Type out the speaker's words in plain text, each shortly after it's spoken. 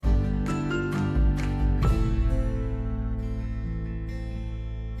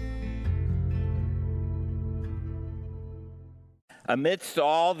Amidst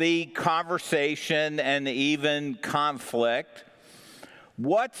all the conversation and even conflict,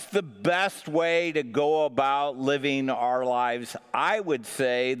 what's the best way to go about living our lives? I would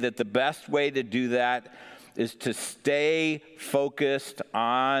say that the best way to do that is to stay focused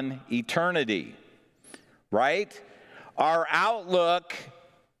on eternity, right? Our outlook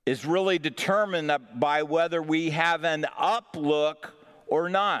is really determined by whether we have an uplook or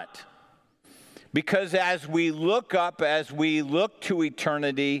not. Because as we look up, as we look to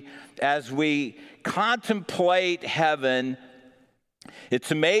eternity, as we contemplate heaven,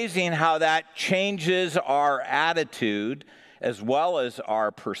 it's amazing how that changes our attitude as well as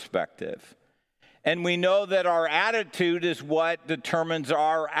our perspective. And we know that our attitude is what determines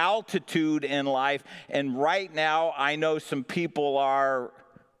our altitude in life. And right now, I know some people are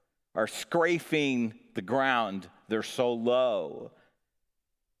scraping the ground. They're so low.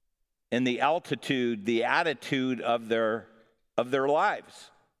 And the altitude, the attitude of their lives.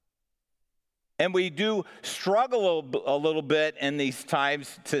 And we do struggle a little bit in these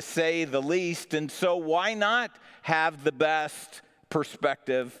times, to say the least. And so why not have the best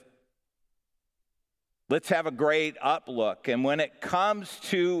perspective? Let's have a great uplook. And when it comes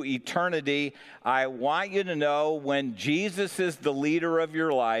to eternity, I want you to know, when Jesus is the leader of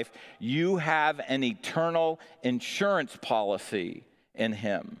your life, you have an eternal insurance policy in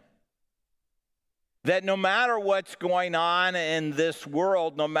him. That no matter what's going on in this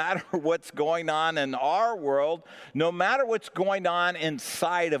world, no matter what's going on in our world, no matter what's going on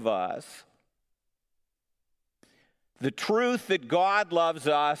inside of us, the truth that God loves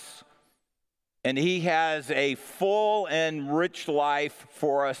us and he has a full and rich life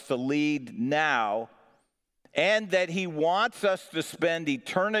for us to lead now, and that he wants us to spend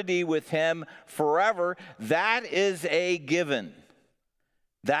eternity with him forever, that is a given.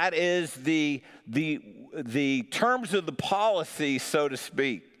 That is the terms of the policy, so to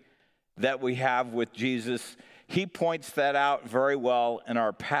speak, that we have with Jesus. He points that out very well in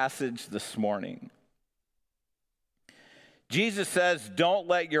our passage this morning. Jesus says, don't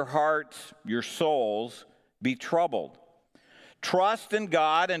let your hearts, your souls, be troubled. Trust in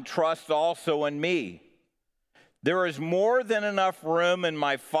God and trust also in me. There is more than enough room in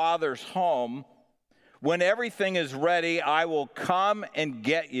my Father's home. When everything is ready, I will come and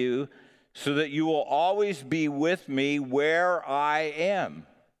get you so that you will always be with me where I am.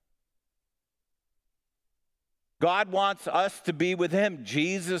 God wants us to be with him.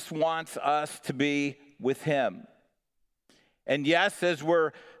 Jesus wants us to be with him. And yes, as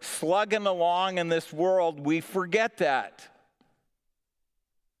we're slugging along in this world, we forget that.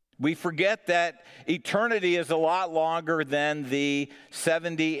 We forget that eternity is a lot longer than the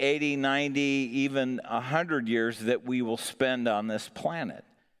 70, 80, 90, even 100 years that we will spend on this planet.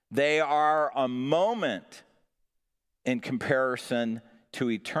 They are a moment in comparison to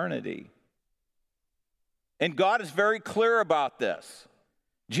eternity. And God is very clear about this.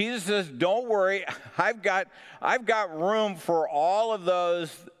 Jesus says, don't worry, I've got room for all of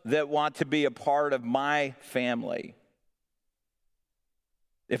those that want to be a part of my family.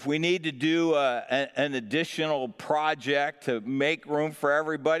 If we need to do an additional project to make room for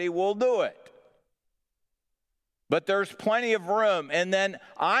everybody, we'll do it. But there's plenty of room. And then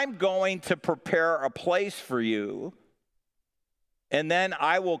I'm going to prepare a place for you. And then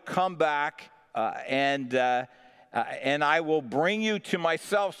I will come back and I will bring you to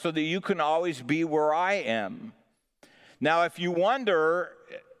myself so that you can always be where I am. Now, if you wonder,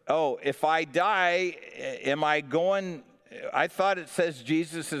 if I die, am I going... I thought it says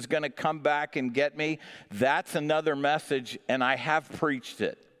Jesus is going to come back and get me. That's another message, and I have preached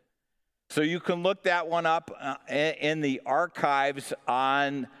it. So you can look that one up in the archives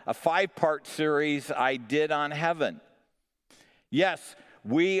on a 5-part series I did on heaven. Yes,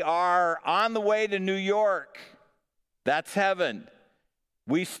 we are on the way to New York. That's heaven.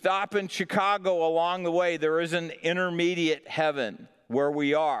 We stop in Chicago along the way. There is an intermediate heaven where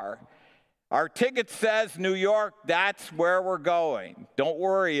we are. Our ticket says New York, that's where we're going. Don't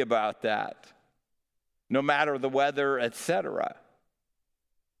worry about that, no matter the weather, etc.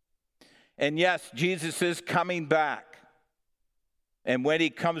 And yes, Jesus is coming back. And when he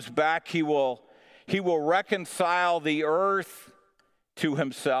comes back, he will reconcile the earth to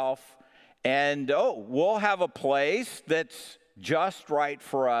himself. And we'll have a place that's just right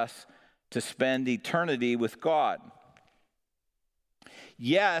for us to spend eternity with God.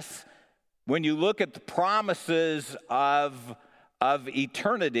 Yes, when you look at the promises of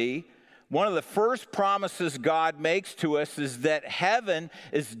eternity, one of the first promises God makes to us is that heaven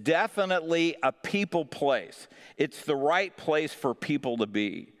is definitely a people place. It's the right place for people to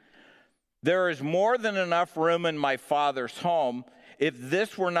be. There is more than enough room in my Father's home. if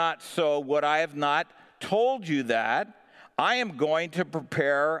this were not so, would I have not told you that? I am going to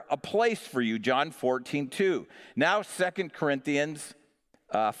prepare a place for you. John 14:2. Now 2 Corinthians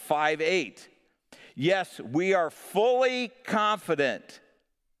 5:8. Yes, we are fully confident,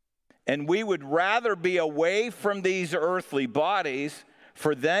 and we would rather be away from these earthly bodies,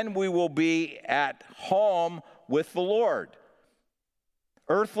 for then we will be at home with the Lord.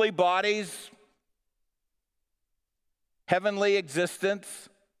 Earthly bodies, heavenly existence.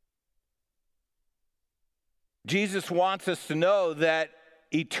 Jesus wants us to know that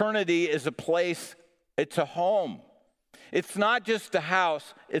eternity is a place, it's a home. It's not just a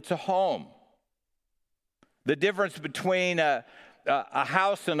house, it's a home. The difference between a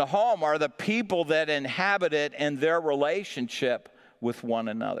house and a home are the people that inhabit it and their relationship with one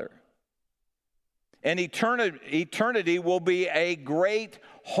another. And eternity will be a great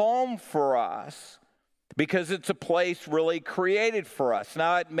home for us because it's a place really created for us.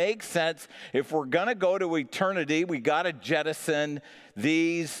 Now, it makes sense. If we're going to go to eternity, we got to jettison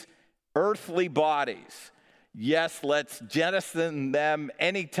these earthly bodies. Yes, let's jettison them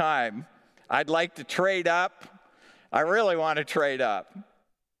anytime. I'd like to trade up. I really want to trade up.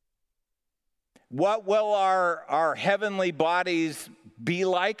 What will our heavenly bodies be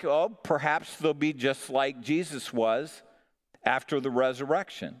like? Oh, perhaps they'll be just like Jesus was after the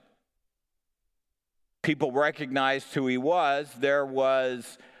resurrection. People recognized who he was. There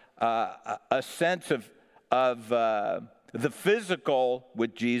was a sense of the physical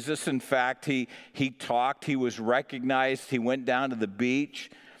with Jesus. In fact, he talked, he was recognized. He went down to the beach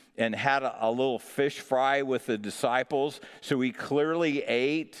and had a little fish fry with the disciples, so he clearly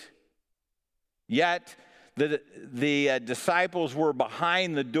ate. Yet the disciples were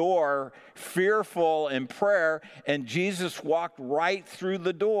behind the door, fearful in prayer, and Jesus walked right through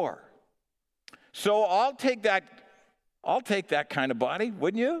the door. So I'll take that kind of body,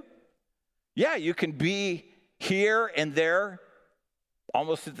 wouldn't you? Yeah, you can be here and there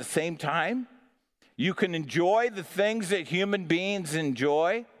almost at the same time. You can enjoy the things that human beings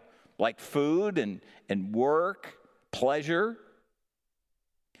enjoy, like food and work, pleasure.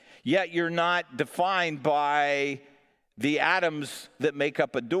 Yet you're not defined by the atoms that make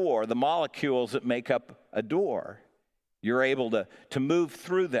up a door, the molecules that make up a door. You're able to move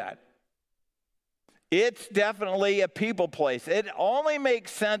through that. It's definitely a people place. It only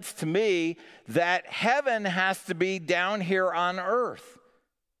makes sense to me that heaven has to be down here on earth.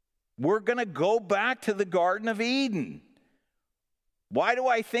 We're going to go back to the Garden of Eden. Why do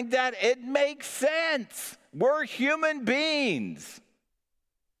I think that? It makes sense. We're human beings.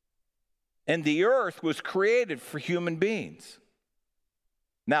 And the earth was created for human beings.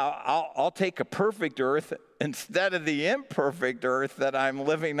 Now, I'll take a perfect earth instead of the imperfect earth that I'm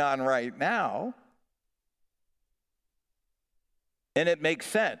living on right now. And it makes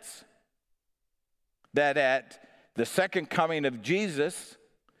sense that at the second coming of Jesus,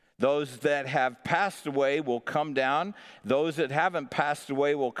 those that have passed away will come down. Those that haven't passed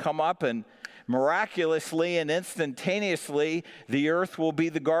away will come up, and miraculously and instantaneously, the earth will be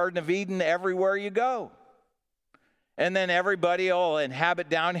the Garden of Eden everywhere you go. And then everybody will inhabit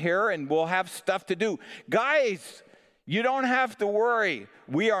down here, and we'll have stuff to do. Guys, you don't have to worry.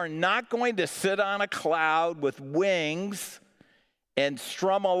 We are not going to sit on a cloud with wings and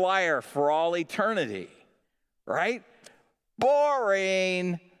strum a lyre for all eternity, right?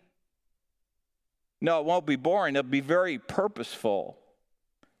 Boring. No, it won't be boring. It'll be very purposeful.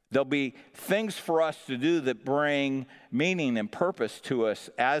 There'll be things for us to do that bring meaning and purpose to us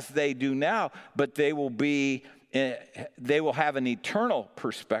as they do now, but they will have an eternal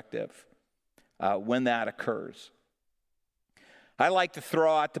perspective when that occurs. I like to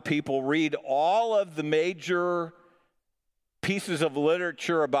throw out to people, read all of the major pieces of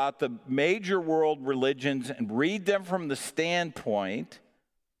literature about the major world religions and read them from the standpoint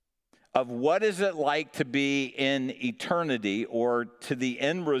of what is it like to be in eternity or to the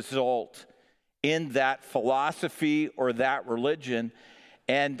end result in that philosophy or that religion.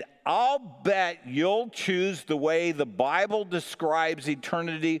 And I'll bet you'll choose the way the Bible describes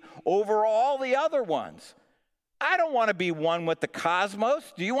eternity over all the other ones. I don't want to be one with the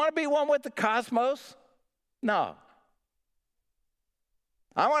cosmos. Do you want to be one with the cosmos? No.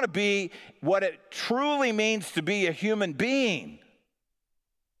 I want to be what it truly means to be a human being.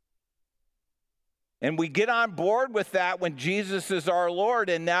 And we get on board with that when Jesus is our Lord,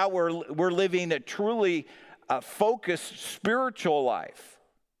 and now we're living a truly focused spiritual life.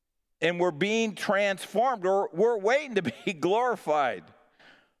 And we're being transformed. We're waiting to be glorified.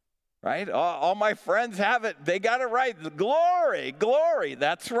 Right? All my friends have it. They got it right. Glory, glory.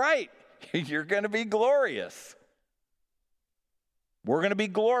 That's right. You're going to be glorious. We're going to be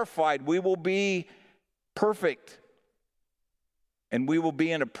glorified. We will be perfect. And we will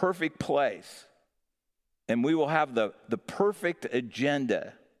be in a perfect place. And we will have the perfect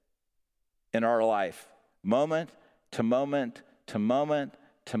agenda in our life, moment to moment to moment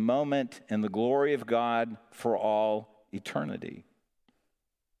to moment, in the glory of God for all eternity.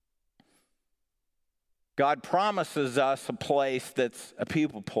 God promises us a place that's a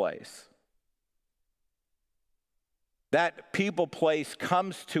people place. That people place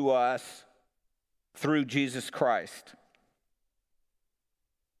comes to us through Jesus Christ.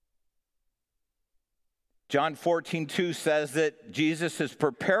 John 14:2 says that Jesus is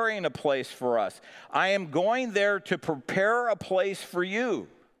preparing a place for us. I am going there to prepare a place for you.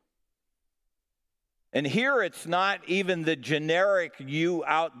 And here it's not even the generic you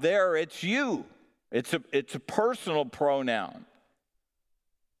out there, it's you. It's a personal pronoun.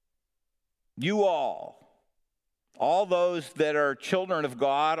 You all those that are children of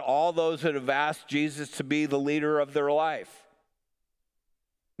God, all those that have asked Jesus to be the leader of their life.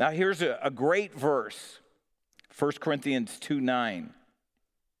 Now here's a great verse, 1 Corinthians 2:9.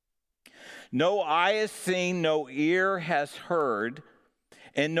 No eye has seen, no ear has heard,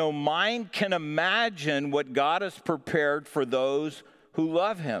 and no mind can imagine what God has prepared for those who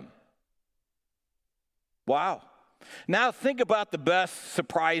love him. Wow. Now think about the best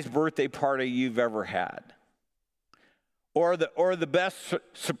surprise birthday party you've ever had. Or the best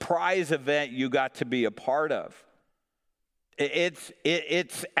surprise event you got to be a part of. It's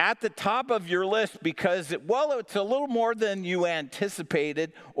at the top of your list because, it's a little more than you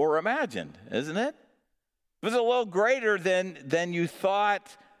anticipated or imagined, isn't it? It was a little greater than you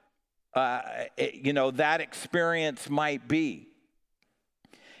thought, that experience might be.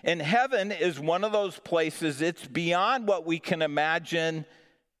 And heaven is one of those places, it's beyond what we can imagine,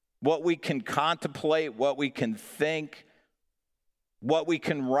 what we can contemplate, what we can think, what we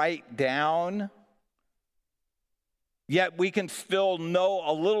can write down. Yet we can still know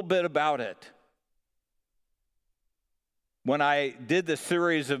a little bit about it. When I did the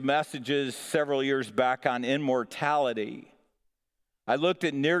series of messages several years back on immortality, I looked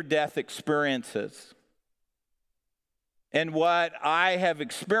at near-death experiences. And what I have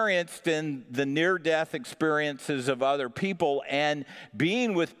experienced in the near-death experiences of other people and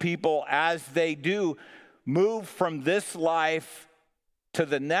being with people as they do move from this life to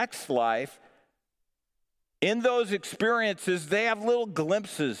the next life, in those experiences, they have little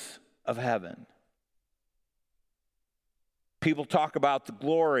glimpses of heaven. People talk about the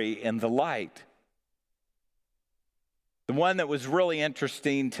glory and the light. The one that was really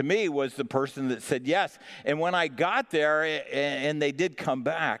interesting to me was the person that said yes. And when I got there, and they did come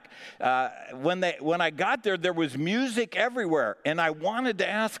back, when I got there, there was music everywhere. And I wanted to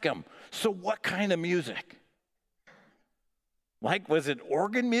ask him, so what kind of music? Like, was it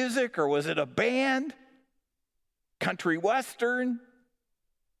organ music or was it a band? Country western?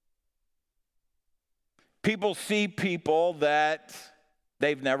 People see people that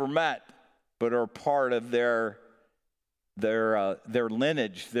they've never met, but are part of their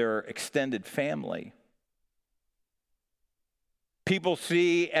lineage, their extended family. People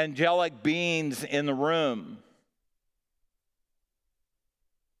see angelic beings in the room.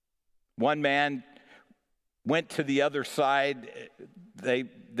 One man went to the other side.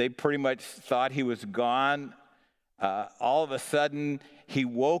 They pretty much thought he was gone. All of a sudden, he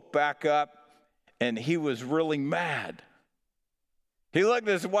woke back up, and he was really mad. He looked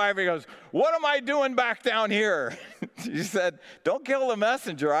at his wife and he goes, "What am I doing back down here?" She said, "Don't kill the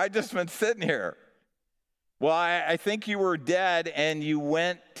messenger. I just been sitting here." "Well, I think you were dead and you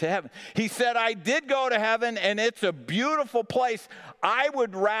went to heaven." He said, "I did go to heaven and it's a beautiful place. I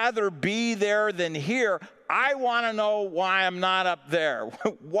would rather be there than here. I want to know why I'm not up there.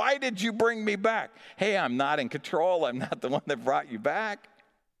 Why did you bring me back?" "Hey, I'm not in control. I'm not the one that brought you back."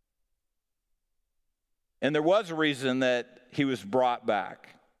 And there was a reason that he was brought back.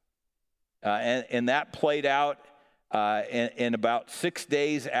 And that played out in about 6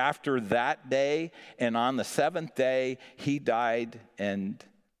 days after that day. And on the seventh day, he died and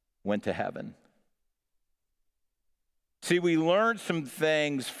went to heaven. See, we learned some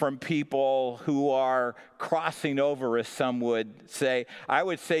things from people who are crossing over, as some would say. I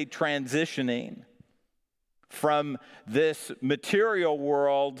would say transitioning from this material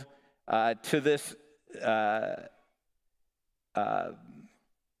world to this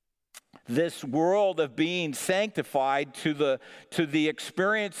this world of being sanctified, to the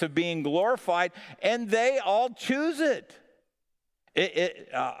experience of being glorified, and they all choose it.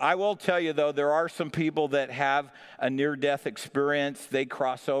 I will tell you, though, there are some people that have a near-death experience. They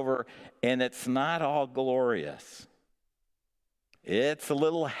cross over, and it's not all glorious. It's a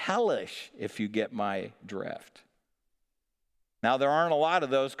little hellish, if you get my drift. Now, there aren't a lot of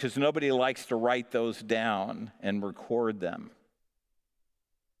those because nobody likes to write those down and record them.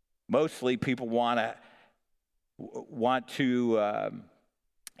 Mostly people want to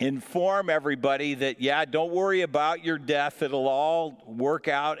inform everybody that, yeah, don't worry about your death. It'll all work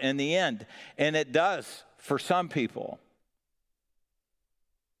out in the end. And it does for some people.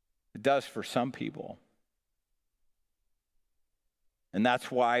 It does for some people. And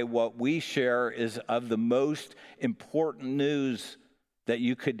that's why what we share is of the most important news that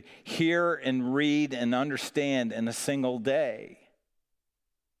you could hear and read and understand in a single day.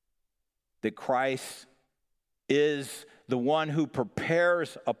 That Christ is the one who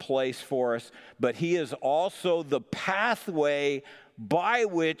prepares a place for us, but he is also the pathway by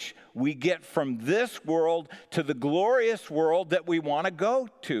which we get from this world to the glorious world that we want to go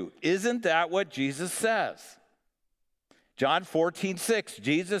to. Isn't that what Jesus says? John 14:6,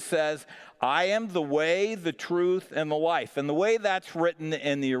 Jesus says, I am the way, the truth, and the life. And the way that's written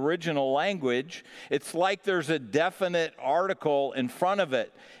in the original language, it's like there's a definite article in front of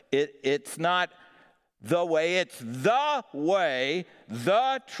it. It's not the way, it's the way,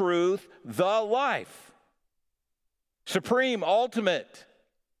 the truth, the life. Supreme, ultimate.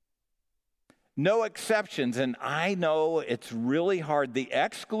 No exceptions. And I know it's really hard. The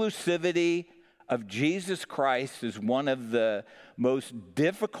exclusivity of Jesus Christ is one of the most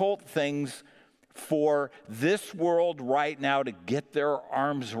difficult things for this world right now to get their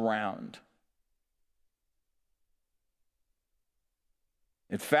arms around.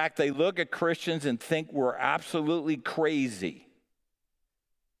 In fact, they look at Christians and think we're absolutely crazy.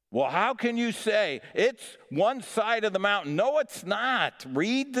 Well, how can you say it's one side of the mountain? No, it's not.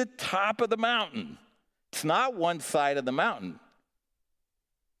 Read the top of the mountain. It's not one side of the mountain.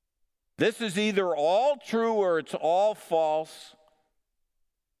 This is either all true or it's all false.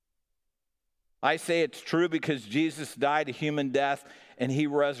 I say it's true because Jesus died a human death and he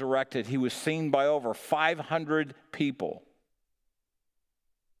resurrected. He was seen by over 500 people.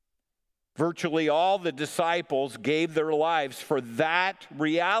 Virtually all the disciples gave their lives for that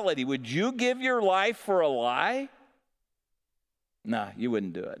reality. Would you give your life for a lie? No, you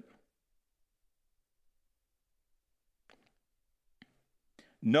wouldn't do it.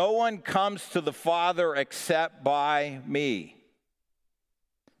 No one comes to the Father except by me.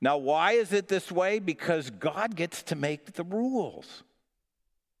 Now, why is it this way? Because God gets to make the rules.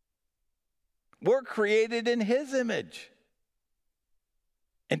 We're created in his image.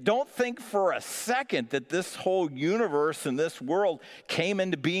 And don't think for a second that this whole universe and this world came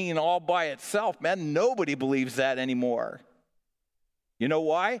into being all by itself. Man, nobody believes that anymore. You know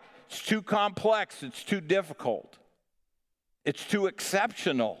why? It's too complex. It's too difficult. It's too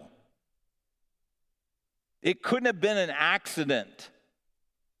exceptional. It couldn't have been an accident.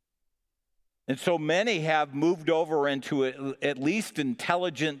 And so many have moved over into at least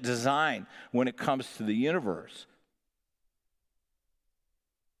intelligent design when it comes to the universe.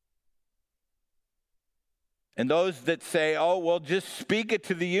 And those that say, oh, well, just speak it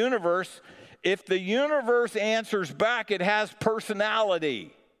to the universe. If the universe answers back, it has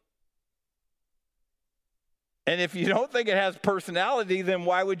personality. And if you don't think it has personality, then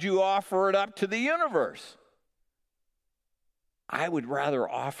why would you offer it up to the universe? I would rather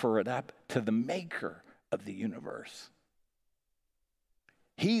offer it up to the maker of the universe.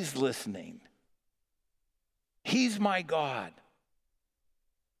 He's listening. He's my God.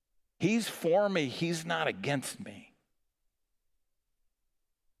 He's for me. He's not against me.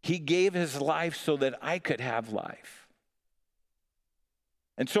 He gave his life so that I could have life.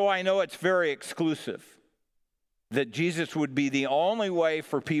 And so I know it's very exclusive that Jesus would be the only way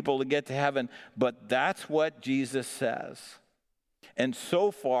for people to get to heaven, but that's what Jesus says. And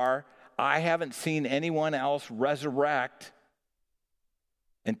so far, I haven't seen anyone else resurrect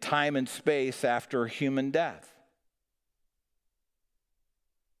in time and space after human death.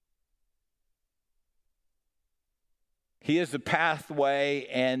 He is the pathway,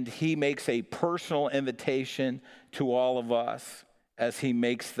 and he makes a personal invitation to all of us as he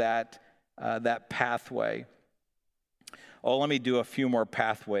makes that pathway. Oh, let me do a few more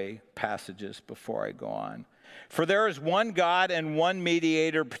pathway passages before I go on. For there is one God and one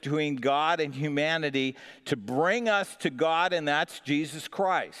mediator between God and humanity to bring us to God, and that's Jesus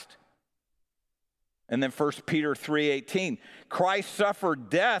Christ. And then 1 Peter 3:18, Christ suffered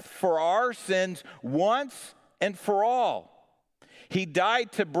death for our sins once and for all. He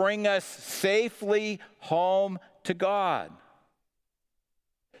died to bring us safely home to God.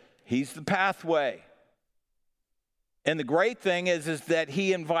 He's the pathway. And the great thing is that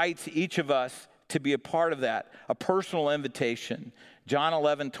he invites each of us to be a part of that, a personal invitation. John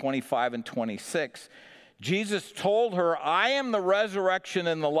 11:25 and 26. Jesus told her, I am the resurrection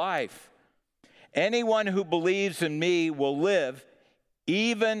and the life. Anyone who believes in me will live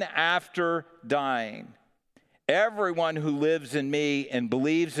even after dying. Everyone who lives in me and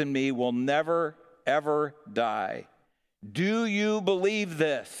believes in me will never, ever die. Do you believe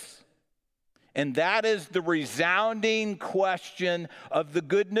this? And that is the resounding question of the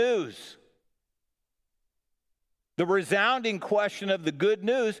good news. The resounding question of the good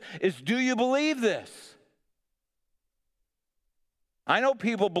news is, do you believe this? I know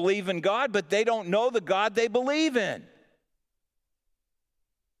people believe in God, but they don't know the God they believe in.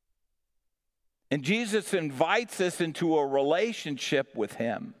 And Jesus invites us into a relationship with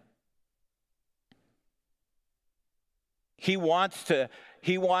him. He wants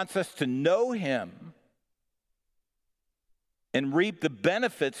us to know him and reap the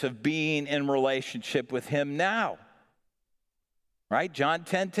benefits of being in relationship with him now. Right? John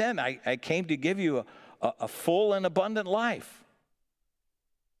 10:10, I came to give you a full and abundant life.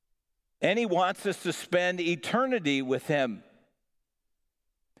 And he wants us to spend eternity with him.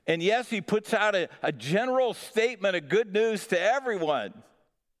 And yes, he puts out a general statement of good news to everyone.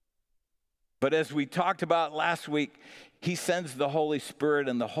 But as we talked about last week, he sends the Holy Spirit,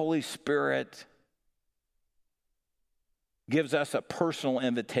 and the Holy Spirit gives us a personal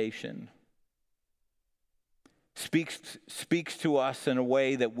invitation. Speaks to us in a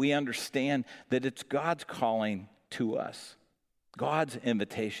way that we understand that it's God's calling to us, God's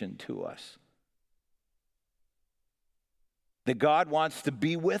invitation to us. That God wants to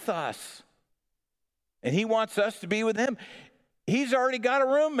be with us, and he wants us to be with him. He's already got a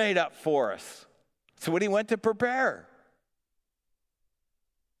room made up for us. That's what he went to prepare.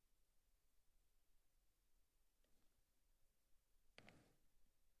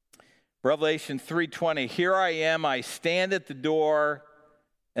 Revelation 3:20, here I am, I stand at the door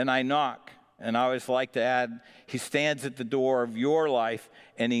and I knock. And I always like to add, he stands at the door of your life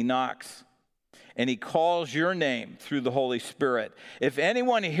and he knocks. And he calls your name through the Holy Spirit. If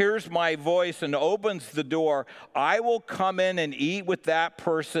anyone hears my voice and opens the door, I will come in and eat with that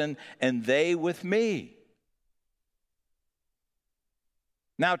person and they with me.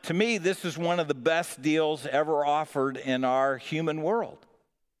 Now, to me, this is one of the best deals ever offered in our human world.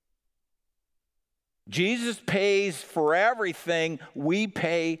 Jesus pays for everything, we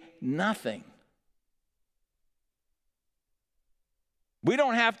pay nothing. We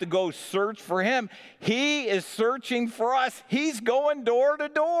don't have to go search for him. He is searching for us. He's going door to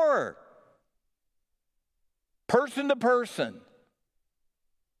door, person to person.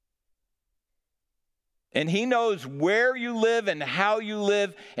 And he knows where you live and how you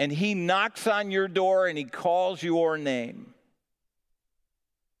live, and he knocks on your door and he calls your name.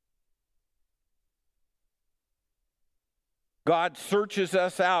 God searches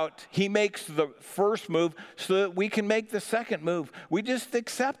us out. He makes the first move so that we can make the second move. We just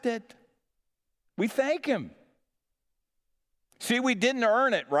accept it. We thank him. See, we didn't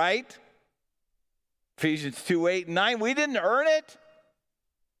earn it, right? Ephesians 2:8-9, we didn't earn it.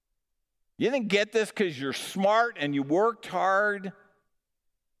 You didn't get this because you're smart and you worked hard.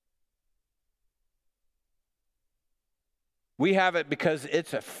 We have it because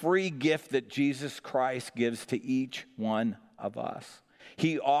it's a free gift that Jesus Christ gives to each one of us.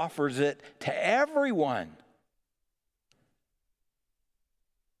 He offers it to everyone.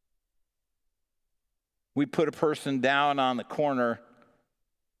 We put a person down on the corner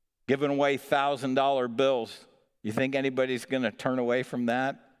giving away $1,000 bills. You think anybody's going to turn away from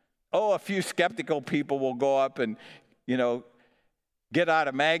that? Oh, a few skeptical people will go up and, get out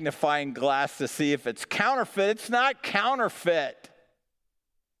a magnifying glass to see if it's counterfeit. It's not counterfeit.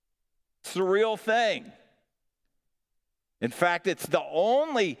 It's the real thing. In fact, it's the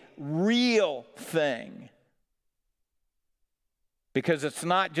only real thing. Because it's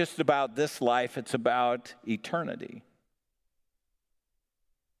not just about this life, it's about eternity.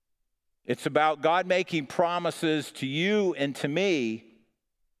 It's about God making promises to you and to me.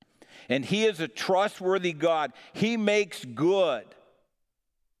 And he is a trustworthy God. He makes good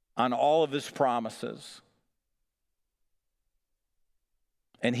on all of his promises.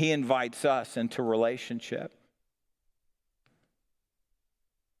 And he invites us into relationship.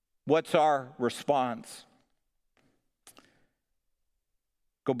 What's our response?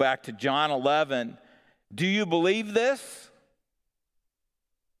 Go back to John 11. Do you believe this?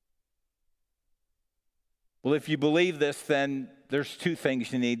 Well, if you believe this, then there's two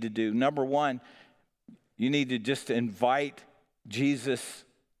things you need to do. Number one, you need to just invite Jesus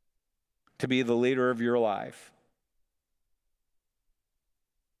to be the leader of your life.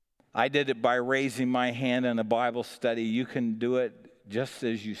 I did it by raising my hand in a Bible study. You can do it just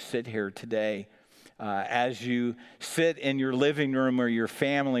as you sit here today, as you sit in your living room or your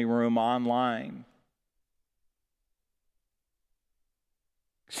family room online.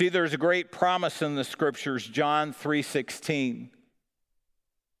 See, there's a great promise in the scriptures, John 3:16.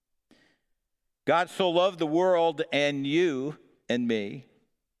 God so loved the world and you and me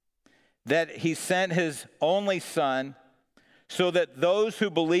that he sent his only son so that those who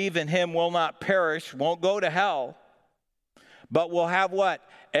believe in him will not perish, won't go to hell, but will have what?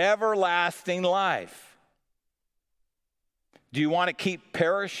 Everlasting life. Do you want to keep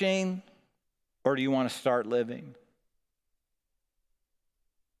perishing or do you want to start living?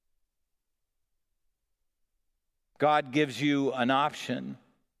 God gives you an option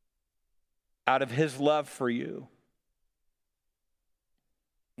out of his love for you.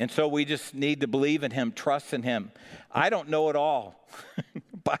 And so we just need to believe in him, trust in him. I don't know it all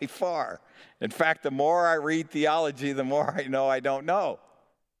by far. In fact, the more I read theology, the more I know I don't know.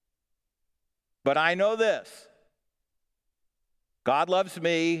 But I know this. God loves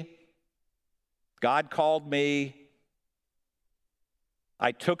me. God called me.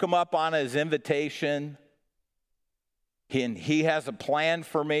 I took him up on his invitation. And he has a plan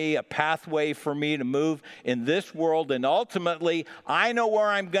for me, a pathway for me to move in this world. And ultimately, I know where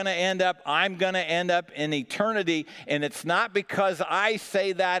I'm going to end up. I'm going to end up in eternity. And it's not because I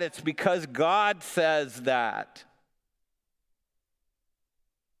say that. It's because God says that.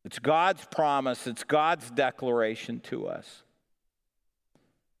 It's God's promise. It's God's declaration to us.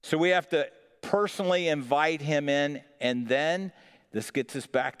 So we have to personally invite him in. And then this gets us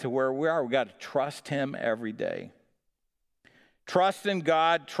back to where we are. We've got to trust him every day. Trust in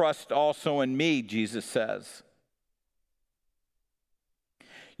God, trust also in me, Jesus says.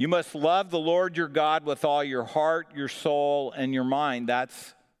 You must love the Lord your God with all your heart, your soul, and your mind.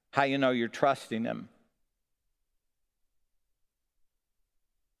 That's how you know you're trusting him.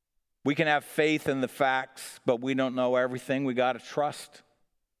 We can have faith in the facts, but we don't know everything. We got to trust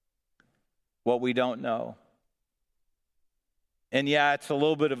what we don't know. And yeah, it's a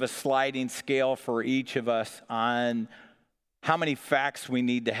little bit of a sliding scale for each of us on how many facts we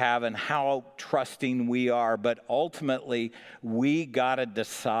need to have and how trusting we are. But ultimately, we got to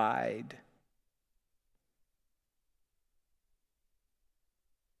decide.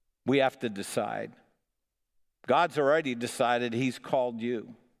 We have to decide. God's already decided he's called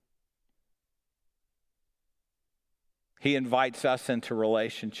you. He invites us into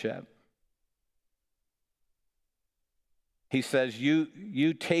relationship. He says,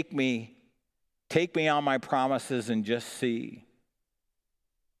 you take me on my promises and just see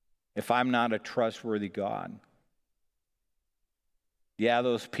if I'm not a trustworthy God. Yeah,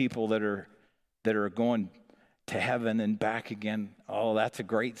 those people that are going to heaven and back again, oh, that's a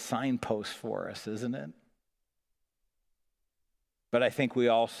great signpost for us, isn't it? But I think we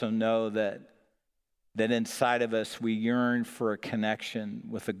also know that inside of us we yearn for a connection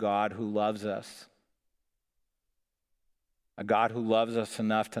with a God who loves us. A God who loves us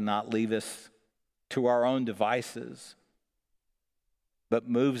enough to not leave us to our own devices, but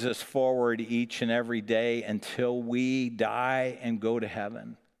moves us forward each and every day until we die and go to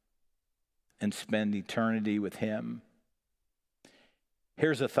heaven and spend eternity with him.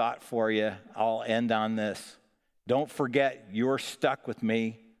 Here's a thought for you. I'll end on this. Don't forget, you're stuck with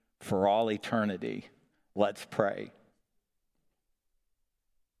me for all eternity. Let's pray.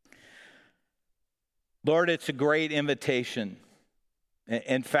 Lord, it's a great invitation.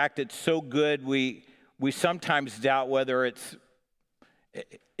 In fact, it's so good we sometimes doubt whether it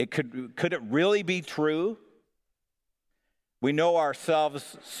could it really be true? We know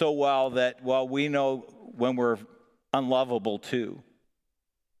ourselves so well that, well, we know when we're unlovable too.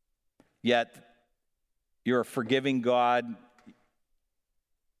 Yet, you're a forgiving God.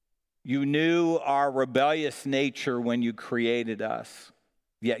 You knew our rebellious nature when you created us,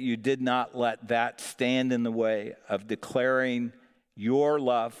 yet you did not let that stand in the way of declaring your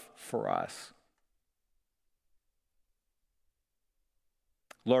love for us.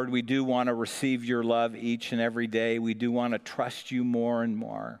 Lord, we do want to receive your love each and every day. We do want to trust you more and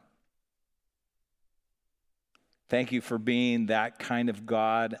more. Thank you for being that kind of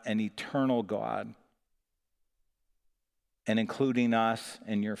God, an eternal God, and including us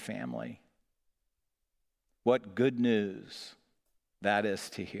in your family. What good news that is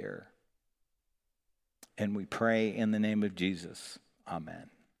to hear. And we pray in the name of Jesus. Amen.